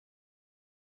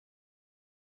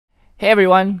Hey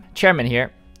everyone, Chairman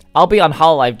here. I'll be on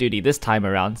Hololive duty this time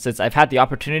around since I've had the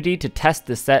opportunity to test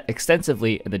this set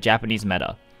extensively in the Japanese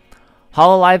meta.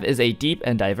 Hololive is a deep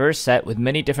and diverse set with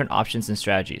many different options and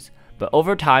strategies, but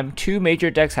over time, two major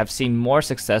decks have seen more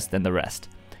success than the rest.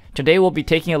 Today we'll be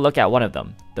taking a look at one of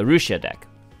them, the Rushia deck.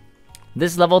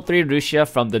 This level 3 Rushia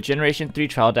from the Generation 3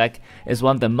 trial deck is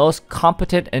one of the most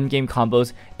competent endgame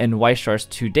combos in Weiss Schwarz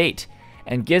to date,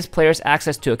 and gives players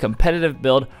access to a competitive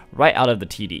build right out of the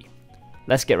TD.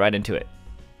 Let's get right into it.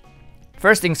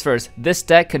 First things first, this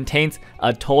deck contains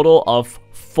a total of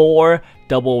 4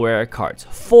 double rare cards.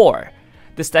 4!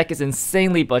 This deck is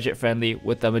insanely budget friendly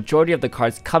with the majority of the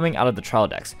cards coming out of the trial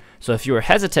decks, so if you were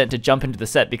hesitant to jump into the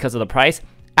set because of the price,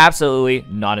 absolutely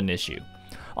not an issue.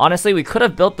 Honestly, we could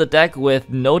have built the deck with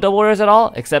no double rares at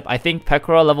all, except I think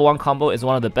Pekora level 1 combo is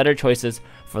one of the better choices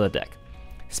for the deck.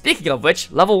 Speaking of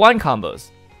which, level 1 combos.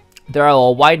 There are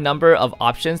a wide number of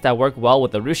options that work well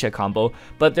with the Rushia combo,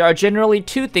 but there are generally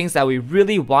two things that we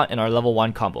really want in our level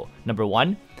 1 combo. Number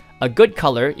 1, a good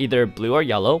color, either blue or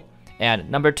yellow, and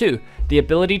number 2, the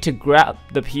ability to grab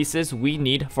the pieces we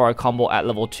need for our combo at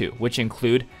level 2, which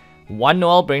include 1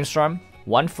 Noel Brainstorm,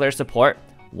 1 Flare Support,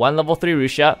 1 level 3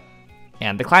 Rushia,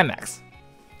 and the Climax.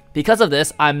 Because of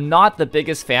this, I'm not the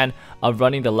biggest fan of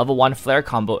running the level 1 Flare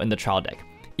combo in the trial deck,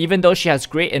 even though she has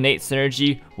great innate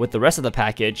synergy with the rest of the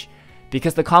package,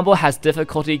 because the combo has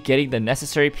difficulty getting the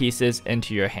necessary pieces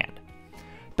into your hand.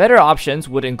 Better options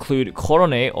would include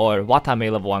Korone or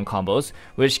Watame level 1 combos,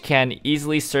 which can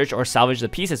easily search or salvage the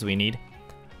pieces we need,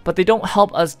 but they don't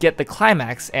help us get the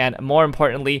Climax, and more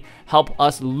importantly, help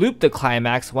us loop the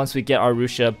Climax once we get our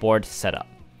Rushia board set up.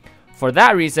 For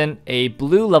that reason, a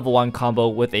blue level 1 combo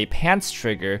with a Pants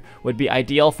trigger would be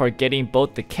ideal for getting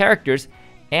both the characters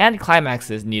and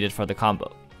climaxes needed for the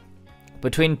combo.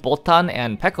 Between Boltan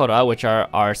and Pekora, which are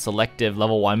our selective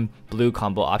level 1 blue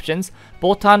combo options,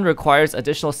 Boltan requires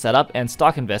additional setup and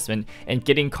stock investment in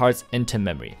getting cards into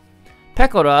memory.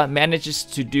 Pekora manages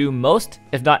to do most,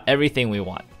 if not everything we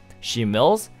want. She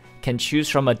mills, can choose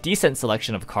from a decent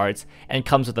selection of cards, and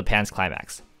comes with a Pants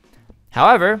Climax.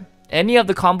 However, any of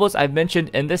the combos I've mentioned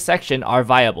in this section are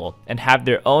viable and have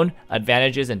their own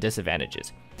advantages and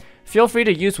disadvantages. Feel free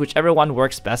to use whichever one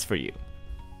works best for you.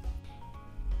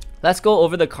 Let's go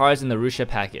over the cards in the Rushia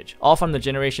package, all from the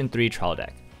Generation 3 trial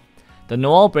deck. The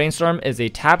Noel Brainstorm is a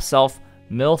tap self,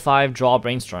 mill 5 draw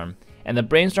Brainstorm, and the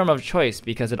Brainstorm of choice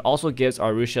because it also gives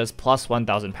our Rushias plus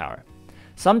 1000 power.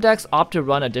 Some decks opt to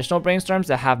run additional Brainstorms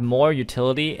that have more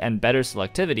utility and better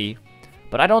selectivity,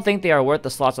 but I don't think they are worth the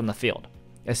slots on the field,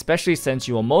 especially since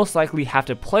you will most likely have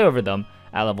to play over them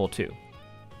at level 2.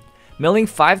 Milling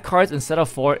 5 cards instead of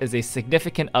 4 is a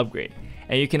significant upgrade,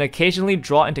 and you can occasionally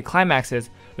draw into climaxes,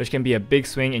 which can be a big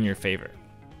swing in your favor.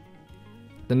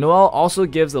 The Noel also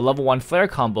gives the level 1 Flare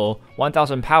combo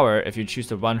 1000 power if you choose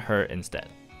to run her instead.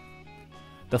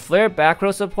 The Flare back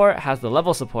row support has the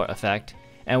level support effect,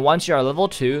 and once you are level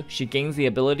 2, she gains the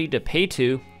ability to pay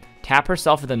 2, tap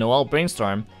herself with the Noel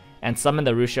Brainstorm, and summon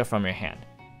the Rushia from your hand.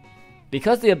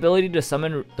 Because the ability to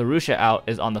summon the Rushia out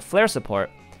is on the Flare support,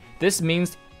 this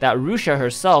means that Rushia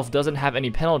herself doesn't have any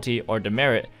penalty or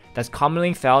demerit that's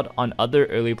commonly found on other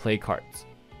early play cards.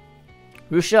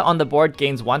 Rushia on the board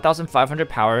gains 1500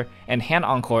 power and hand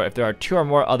encore if there are 2 or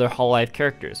more other Hololive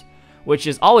characters, which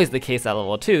is always the case at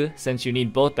level 2 since you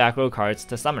need both back row cards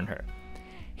to summon her.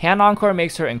 Hand encore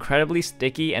makes her incredibly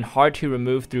sticky and hard to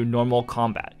remove through normal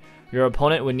combat. Your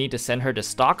opponent would need to send her to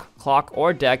stock, clock,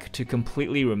 or deck to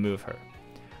completely remove her.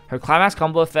 Her Climax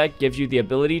Combo effect gives you the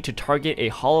ability to target a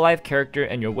Hololive character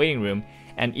in your waiting room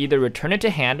and either return it to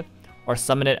hand or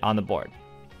summon it on the board.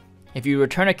 If you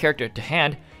return a character to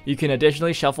hand, you can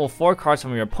additionally shuffle 4 cards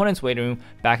from your opponent's waiting room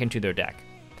back into their deck.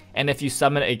 And if you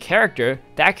summon a character,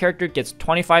 that character gets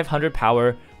 2500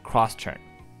 power cross turn.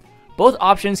 Both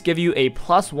options give you a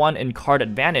 +1 in card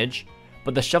advantage,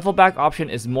 but the shuffle back option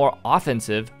is more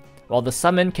offensive, while the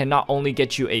summon can not only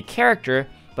get you a character,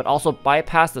 but also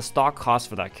bypass the stock cost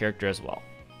for that character as well.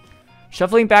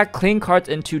 Shuffling back clean cards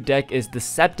into deck is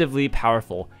deceptively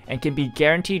powerful and can be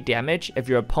guaranteed damage if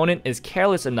your opponent is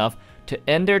careless enough to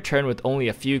end their turn with only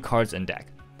a few cards in deck.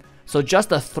 So just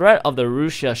the threat of the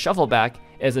Rushia shuffle back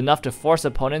is enough to force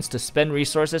opponents to spend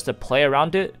resources to play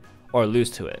around it or lose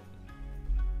to it.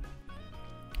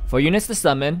 For units to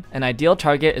summon, an ideal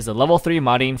target is a level 3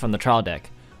 modding from the trial deck,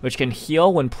 which can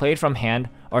heal when played from hand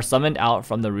or summoned out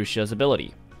from the Rushia's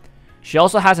ability. She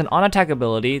also has an on-attack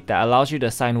ability that allows you to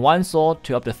assign 1 soul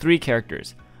to up to 3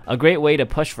 characters, a great way to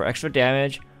push for extra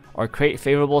damage or create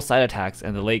favorable side attacks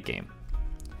in the late game.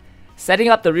 Setting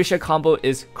up the Rushia combo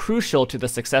is crucial to the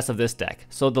success of this deck,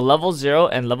 so the level 0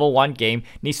 and level 1 game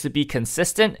needs to be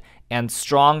consistent and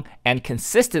strong and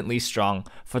consistently strong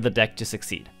for the deck to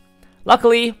succeed.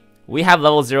 Luckily, we have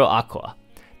level 0 Aqua.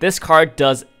 This card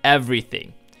does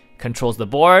everything. Controls the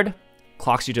board,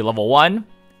 clocks you to level 1,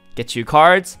 gets you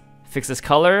cards, fixes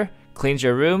color, cleans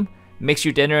your room, makes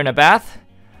you dinner and a bath.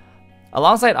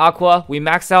 Alongside Aqua, we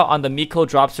max out on the beco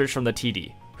drop search from the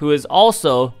TD, who is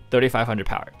also 3500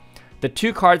 power. The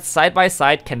two cards side by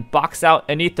side can box out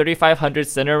any 3500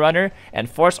 center runner and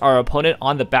force our opponent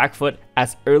on the back foot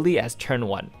as early as turn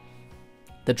 1.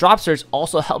 The drop search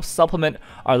also helps supplement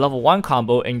our level 1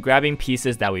 combo in grabbing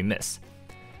pieces that we miss.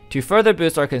 To further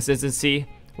boost our consistency,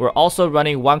 we're also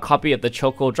running 1 copy of the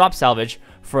Choco drop salvage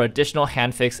for additional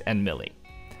hand fix and milling.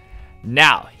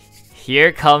 Now,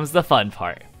 here comes the fun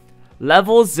part.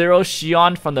 Level 0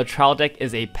 Xion from the trial deck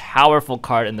is a powerful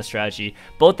card in the strategy,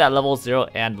 both at level 0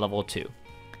 and level 2.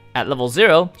 At level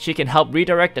 0, she can help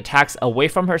redirect attacks away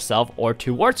from herself or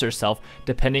towards herself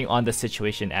depending on the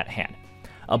situation at hand.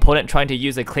 Opponent trying to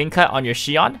use a clean cut on your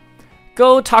Xion?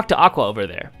 Go talk to Aqua over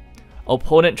there.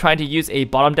 Opponent trying to use a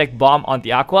bottom deck bomb on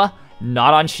the Aqua?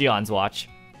 Not on Xion's watch.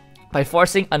 By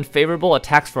forcing unfavorable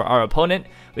attacks for our opponent,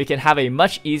 we can have a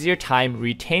much easier time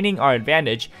retaining our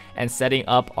advantage and setting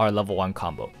up our level 1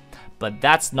 combo. But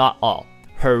that's not all.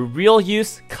 Her real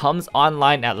use comes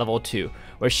online at level 2,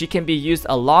 where she can be used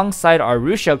alongside our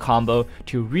Rushia combo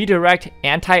to redirect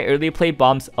anti-early play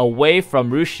bombs away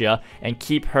from Rushia and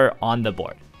keep her on the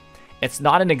board. It's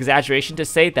not an exaggeration to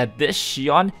say that this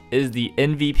Xion is the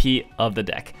MVP of the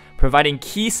deck, providing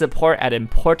key support at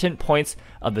important points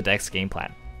of the deck's game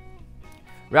plan.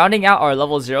 Rounding out our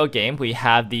level 0 game, we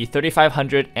have the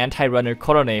 3500 anti-runner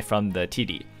Korone from the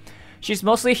TD. She's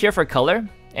mostly here for color,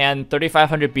 and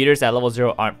 3500 beaters at level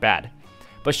 0 aren't bad.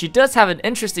 But she does have an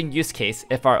interesting use case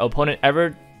if our opponent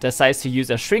ever decides to use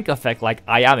a shrink effect like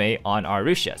Ayame on our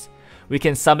Rushias. We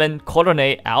can summon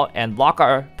Korone out and lock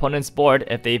our opponent's board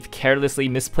if they've carelessly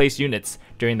misplaced units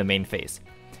during the main phase.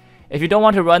 If you don't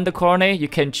want to run the Korone, you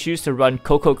can choose to run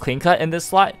Coco Clean Cut in this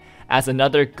slot as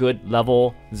another good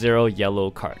level 0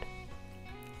 yellow card.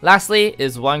 Lastly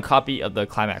is 1 copy of the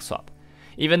Climax swap.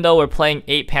 Even though we're playing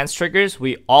 8 Pants triggers,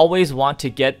 we always want to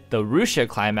get the Rushia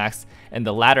Climax in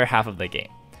the latter half of the game.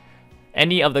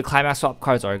 Any of the Climax swap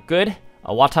cards are good.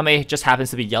 Watame just happens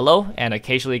to be yellow and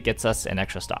occasionally gets us an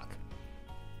extra stock.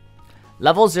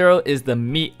 Level 0 is the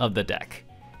meat of the deck.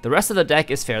 The rest of the deck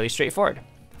is fairly straightforward.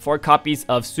 4 copies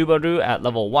of Subaru at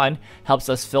level 1 helps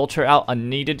us filter out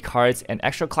unneeded cards and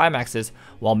extra climaxes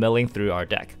while milling through our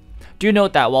deck. Do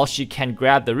note that while she can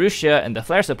grab the Rushia and the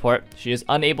Flare support, she is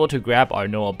unable to grab our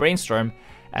Noel Brainstorm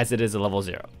as it is a level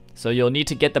 0, so you'll need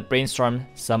to get the Brainstorm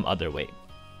some other way.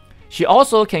 She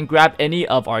also can grab any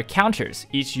of our counters,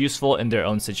 each useful in their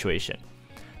own situation.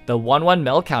 The 1/1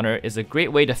 Mel counter is a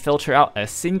great way to filter out a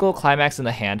single climax in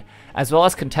the hand, as well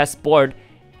as contest board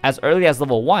as early as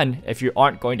level 1 if you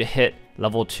aren't going to hit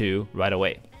level 2 right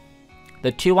away.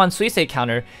 The 2/1 Suisei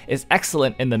counter is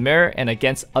excellent in the mirror and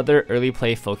against other early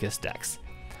play focused decks.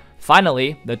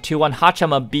 Finally, the 2/1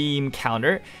 Hachama Beam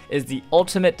counter is the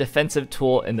ultimate defensive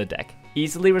tool in the deck,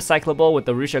 easily recyclable with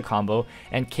the Rushia combo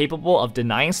and capable of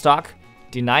denying stock,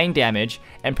 denying damage,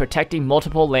 and protecting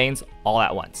multiple lanes all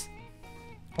at once.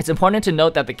 It's important to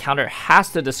note that the counter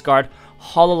has to discard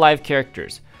Hololive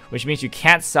characters, which means you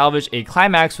can't salvage a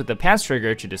climax with the Pants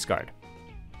trigger to discard.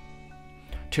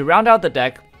 To round out the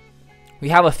deck, we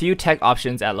have a few tech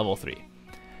options at level 3.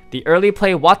 The early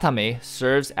play Watame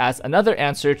serves as another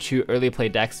answer to early play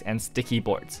decks and sticky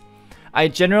boards. I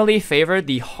generally favor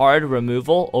the hard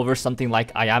removal over something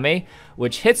like Ayame,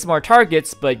 which hits more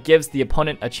targets but gives the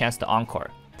opponent a chance to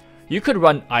encore. You could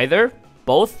run either,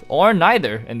 both, or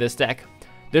neither in this deck.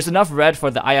 There's enough red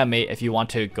for the Ayame if you want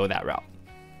to go that route.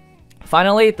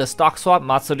 Finally, the stock swap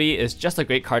Matsuri is just a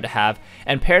great card to have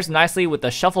and pairs nicely with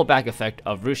the shuffle back effect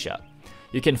of Rushia.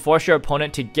 You can force your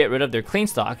opponent to get rid of their clean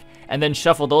stock and then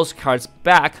shuffle those cards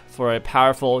back for a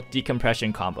powerful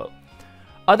decompression combo.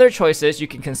 Other choices you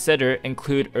can consider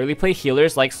include early play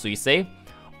healers like Suisei,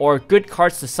 or good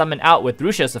cards to summon out with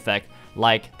Rushia's effect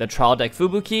like the trial deck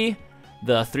Fubuki,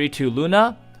 the 3/2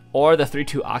 Luna, or the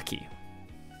 3/2 Aki.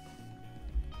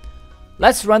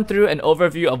 Let's run through an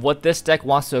overview of what this deck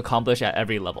wants to accomplish at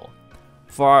every level.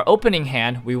 For our opening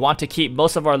hand, we want to keep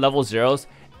most of our level 0s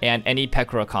and any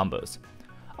Pekora combos.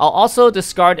 I'll also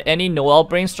discard any Noel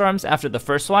Brainstorms after the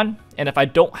first one, and if I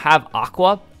don't have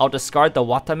Aqua, I'll discard the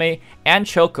Watame and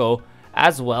Choco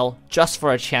as well, just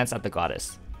for a chance at the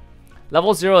Goddess.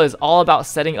 Level 0 is all about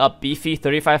setting up beefy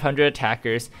 3500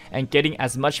 attackers and getting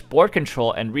as much board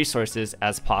control and resources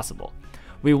as possible.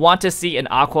 We want to see an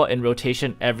Aqua in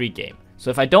rotation every game, so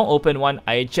if I don't open one,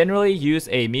 I generally use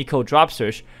a beco drop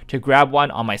search to grab one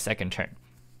on my second turn.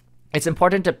 It's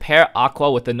important to pair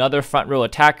Aqua with another front row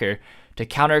attacker to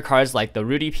counter cards like the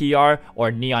Rudy PR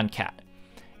or Neon Cat.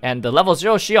 And the level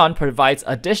 0 Shion provides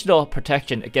additional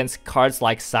protection against cards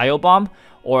like Sayo Bomb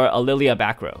or Lilia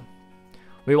back row.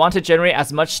 We want to generate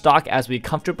as much stock as we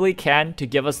comfortably can to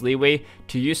give us leeway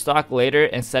to use stock later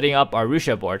in setting up our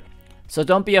Rushia board, so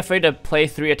don't be afraid to play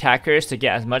 3 attackers to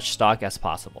get as much stock as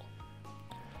possible.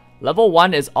 Level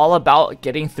 1 is all about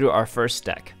getting through our first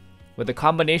deck. With a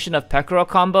combination of Pekora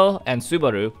Combo and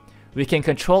Subaru, we can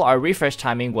control our refresh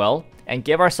timing well and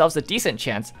give ourselves a decent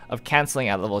chance of cancelling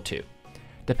at level 2.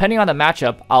 Depending on the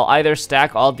matchup, I'll either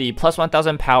stack all the plus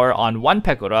 1000 power on one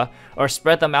Pekora or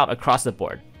spread them out across the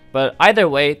board. But either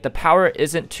way, the power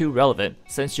isn't too relevant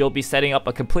since you'll be setting up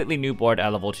a completely new board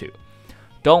at level 2.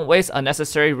 Don't waste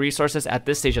unnecessary resources at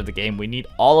this stage of the game, we need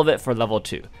all of it for level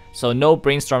 2, so no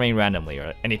brainstorming randomly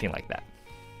or anything like that.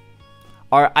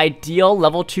 Our ideal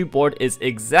level 2 board is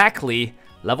exactly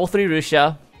level 3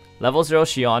 Rushia, level 0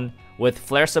 Shion, with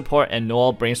Flare support and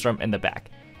Noel Brainstorm in the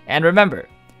back. And remember,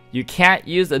 you can't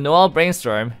use the Noel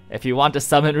Brainstorm if you want to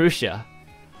summon Rushia.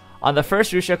 On the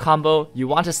first Rushia combo, you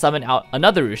want to summon out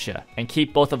another Rushia and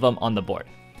keep both of them on the board.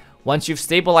 Once you've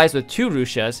stabilized with 2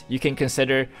 Rushias, you can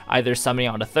consider either summoning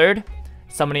out a third,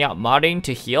 summoning out modding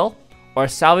to heal, or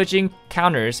salvaging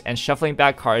counters and shuffling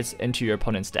back cards into your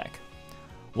opponent's deck.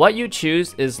 What you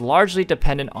choose is largely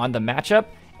dependent on the matchup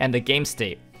and the game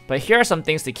state, but here are some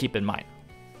things to keep in mind.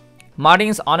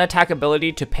 Modding's on-attack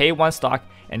ability to pay 1 stock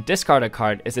and discard a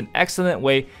card is an excellent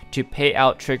way to pay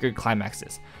out triggered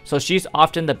climaxes, so she's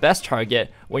often the best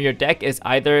target when your deck is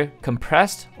either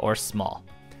compressed or small.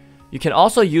 You can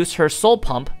also use her Soul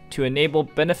Pump to enable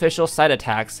beneficial side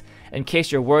attacks in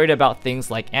case you're worried about things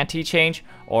like anti-change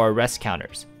or rest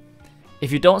counters.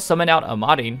 If you don't summon out a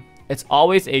modding, it's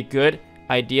always a good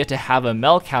idea to have a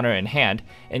Mel counter in hand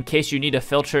in case you need to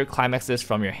filter climaxes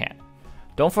from your hand.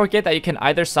 Don't forget that you can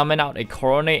either summon out a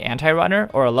Coronate Anti-Runner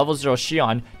or a level 0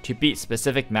 Shion to beat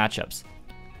specific matchups.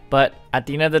 But at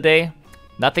the end of the day,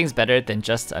 nothing's better than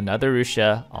just another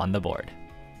Rushia on the board.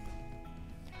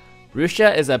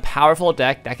 Rushia is a powerful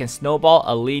deck that can snowball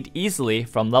a lead easily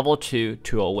from level 2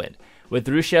 to a win, with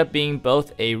Rushia being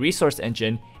both a resource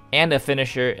engine and a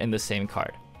finisher in the same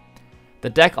card. The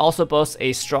deck also boasts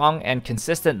a strong and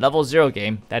consistent level 0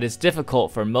 game that is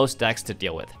difficult for most decks to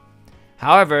deal with.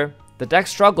 However, the deck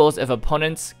struggles if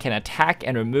opponents can attack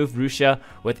and remove Rushia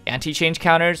with anti-change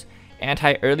counters,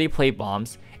 anti-early play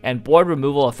bombs, and board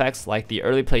removal effects like the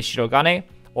early play Shirogane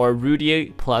or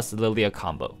Rudy plus Lilia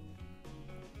combo.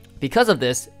 Because of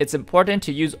this, it's important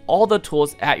to use all the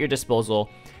tools at your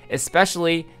disposal,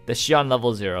 especially the Shion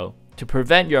level 0, to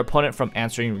prevent your opponent from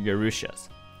answering your Rushias.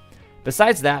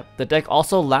 Besides that, the deck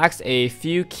also lacks a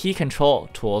few key control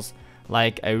tools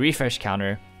like a refresh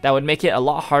counter that would make it a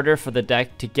lot harder for the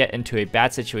deck to get into a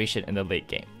bad situation in the late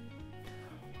game.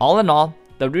 All in all,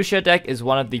 the Rushia deck is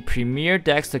one of the premier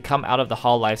decks to come out of the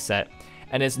Hololive set,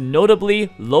 and is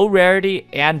notably low rarity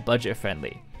and budget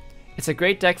friendly. It's a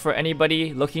great deck for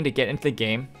anybody looking to get into the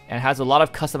game, and has a lot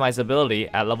of customizability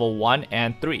at level 1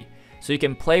 and 3, so you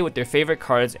can play with your favorite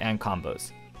cards and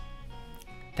combos.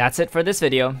 That's it for this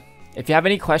video. If you have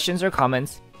any questions or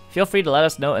comments, feel free to let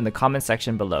us know in the comment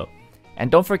section below. And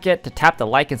don't forget to tap the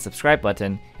like and subscribe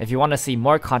button if you want to see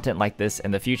more content like this in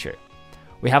the future.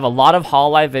 We have a lot of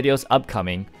Hololive videos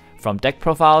upcoming, from deck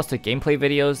profiles to gameplay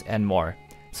videos and more,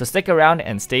 so stick around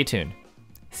and stay tuned.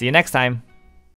 See you next time!